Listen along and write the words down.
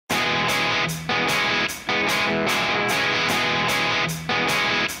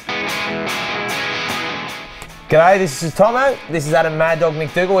G'day, this is Tomo. This is Adam Mad Dog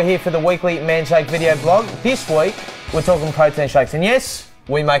Macdougall. We're here for the weekly Man Shake video blog. This week, we're talking protein shakes. And yes,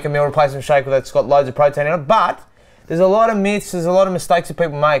 we make a meal replacement shake that's got loads of protein in it, but there's a lot of myths, there's a lot of mistakes that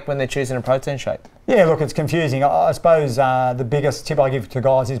people make when they're choosing a protein shake. Yeah, look, it's confusing. I suppose the biggest tip I give to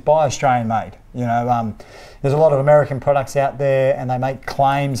guys is buy Australian made. You know, there's a lot of American products out there and they make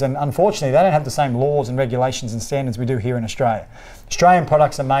claims, and unfortunately they don't have the same laws and regulations and standards we do here in Australia. Australian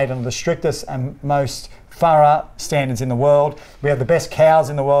products are made under the strictest and most thorough standards in the world. We have the best cows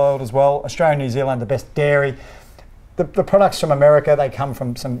in the world as well. Australia and New Zealand, the best dairy. The products from America, they come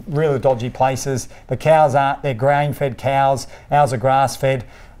from some really dodgy places. The cows aren't, they're grain-fed cows. Ours are grass-fed.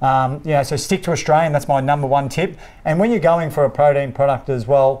 You know, so stick to Australian, that's my #1 tip. And when you're going for a protein product as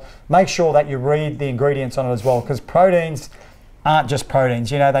well, make sure that you read the ingredients on it as well, because proteins aren't just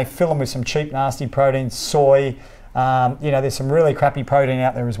proteins. You know, they fill them with some cheap, nasty proteins, soy. You know, there's some really crappy protein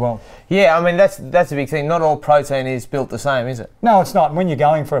out there as well. Yeah, I mean, that's a big thing. Not all protein is built the same, is it? No, it's not. And when you're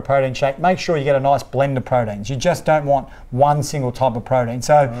going for a protein shake, make sure you get a nice blend of proteins. You just don't want one single type of protein.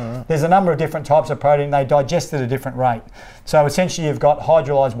 So there's a number of different types of protein. They digest at a different rate. So essentially you've got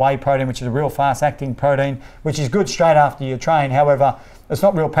hydrolyzed whey protein, which is a real fast-acting protein, which is good straight after you train. However, it's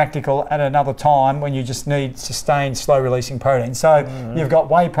not real practical at another time when you just need sustained, slow-releasing protein. So you've got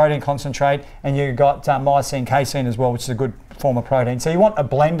whey protein concentrate, and you've got myosin, casein as well, which is a good form of protein. So you want a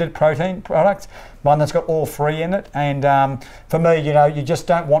blended protein product, one that's got all three in it. And for me, you know, you just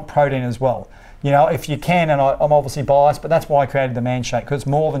don't want protein as well. You know, if you can, and I'm obviously biased, but that's why I created the Man Shake, because it's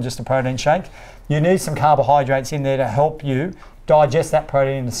more than just a protein shake. You need some carbohydrates in there to help you digest that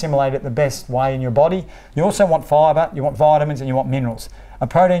protein and assimilate it the best way in your body. You also want fibre, you want vitamins, and you want minerals. A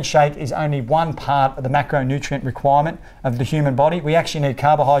protein shake is only one part of the macronutrient requirement of the human body. We actually need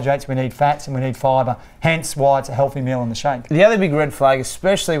carbohydrates, we need fats, and we need fibre, hence why it's a healthy meal in the shake. The other big red flag,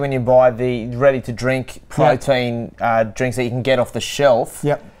 especially when you buy the ready-to-drink protein drinks that you can get off the shelf,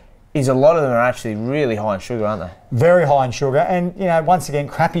 is a lot of them are actually really high in sugar, aren't they? Very high in sugar, and you know, once again,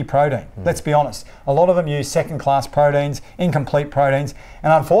 crappy protein. Let's be honest. A lot of them use second-class proteins, incomplete proteins,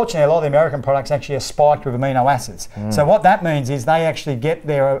 and unfortunately, a lot of the American products actually are spiked with amino acids. So what that means is they actually get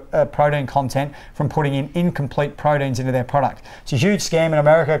their protein content from putting in incomplete proteins into their product. It's a huge scam in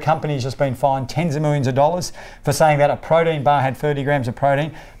America. A company's just been fined tens of millions of dollars for saying that a protein bar had 30 grams of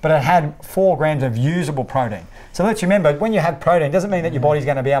protein, but it had 4 grams of usable protein. So let's remember, when you have protein, it doesn't mean that your body's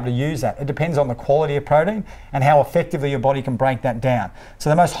going to be able to use that. It depends on the quality of protein and how effectively your body can break that down. So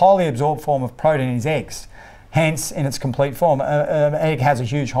the most highly absorbed form of protein is eggs. Hence, in its complete form, an egg has a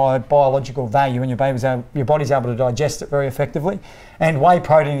huge high biological value, and your body's able to digest it very effectively. And whey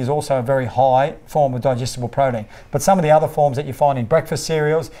protein is also a very high form of digestible protein. But some of the other forms that you find in breakfast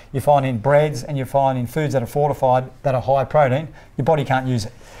cereals, you find in breads, and you find in foods that are fortified that are high protein, your body can't use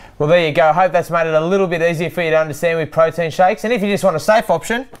it. Well, there you go. I hope that's made it a little bit easier for you to understand with protein shakes. And if you just want a safe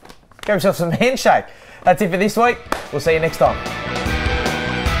option, grab yourself some Man Shake. That's it for this week. We'll see you next time.